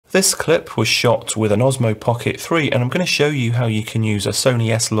This clip was shot with an Osmo Pocket 3 and I'm going to show you how you can use a Sony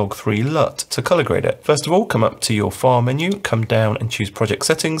S-Log3 LUT to color grade it. First of all, come up to your file menu, come down and choose project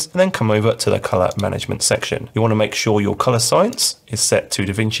settings, and then come over to the color management section. You want to make sure your color science is set to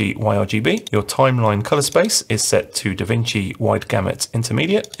DaVinci YRGB, your timeline color space is set to DaVinci Wide Gamut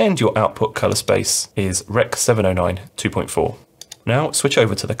Intermediate, and your output color space is Rec 709 2.4. Now switch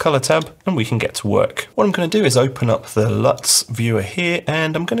over to the color tab and we can get to work. What I'm going to do is open up the LUTs viewer here,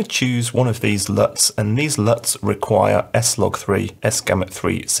 and I'm going to choose one of these LUTs, and these LUTs require S-Log3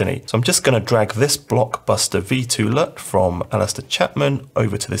 S-Gamut3 Cine. So I'm just going to drag this Blockbuster V2 LUT from Alistair Chapman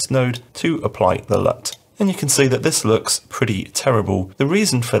over to this node to apply the LUT. And you can see that this looks pretty terrible. The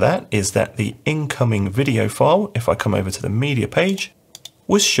reason for that is that the incoming video file, if I come over to the media page,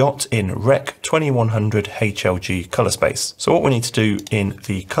 was shot in Rec 2100 HLG color space. So what we need to do in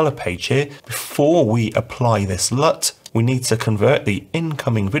the color page here, before we apply this LUT, we need to convert the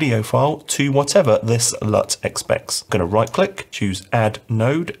incoming video file to whatever this LUT expects. I'm going to right click, choose add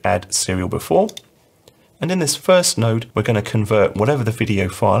node, add serial before. And in this first node, we're going to convert whatever the video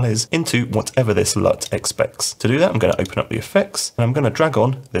file is into whatever this LUT expects. To do that, I'm going to open up the effects and I'm going to drag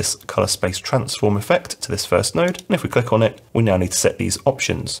on this color space transform effect to this first node. And if we click on it, we now need to set these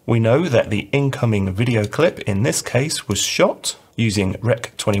options. We know that the incoming video clip in this case was shot using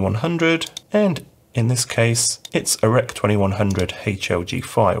Rec 2100, and in this case, it's a Rec 2100 HLG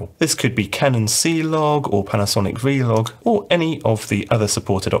file. This could be Canon C-Log or Panasonic V-Log or any of the other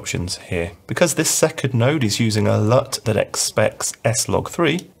supported options here. Because this second node is using a LUT that expects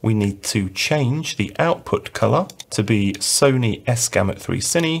S-Log3, we need to change the output color to be Sony S-Gamut3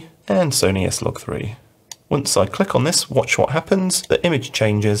 Cine and Sony S-Log3. Once I click on this, watch what happens. The image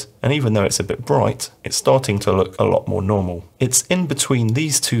changes, and even though it's a bit bright, it's starting to look a lot more normal. It's in between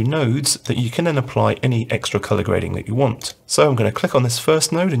these two nodes that you can then apply any extra color grading that you want. So I'm going to click on this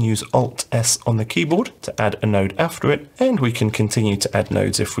first node and use Alt-S on the keyboard to add a node after it, and we can continue to add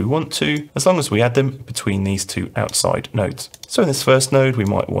nodes if we want to, as long as we add them between these two outside nodes. So in this first node, we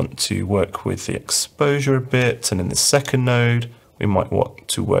might want to work with the exposure a bit, and in the second node, we might want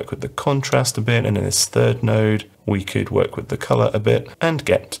to work with the contrast a bit, and in this third node, we could work with the color a bit and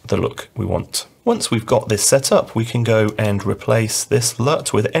get the look we want. Once we've got this set up, we can go and replace this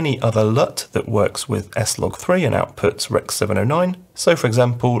LUT with any other LUT that works with S-Log3 and outputs Rec 709. So for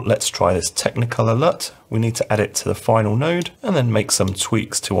example, let's try this Technicolor LUT. We need to add it to the final node and then make some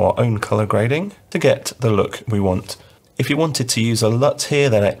tweaks to our own color grading to get the look we want. If you wanted to use a LUT here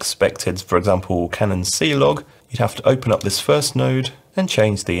that expected, for example, Canon C-Log, you'd have to open up this first node and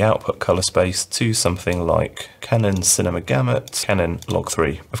change the output color space to something like Canon Cinema Gamut, Canon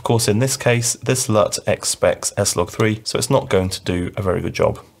Log3. Of course, in this case, this LUT expects S-Log3, so it's not going to do a very good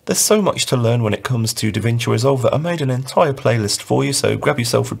job. There's so much to learn when it comes to DaVinci Resolve that I made an entire playlist for you, so grab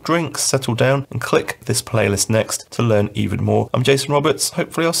yourself a drink, settle down, and click this playlist next to learn even more. I'm Jason Roberts.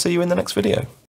 Hopefully I'll see you in the next video.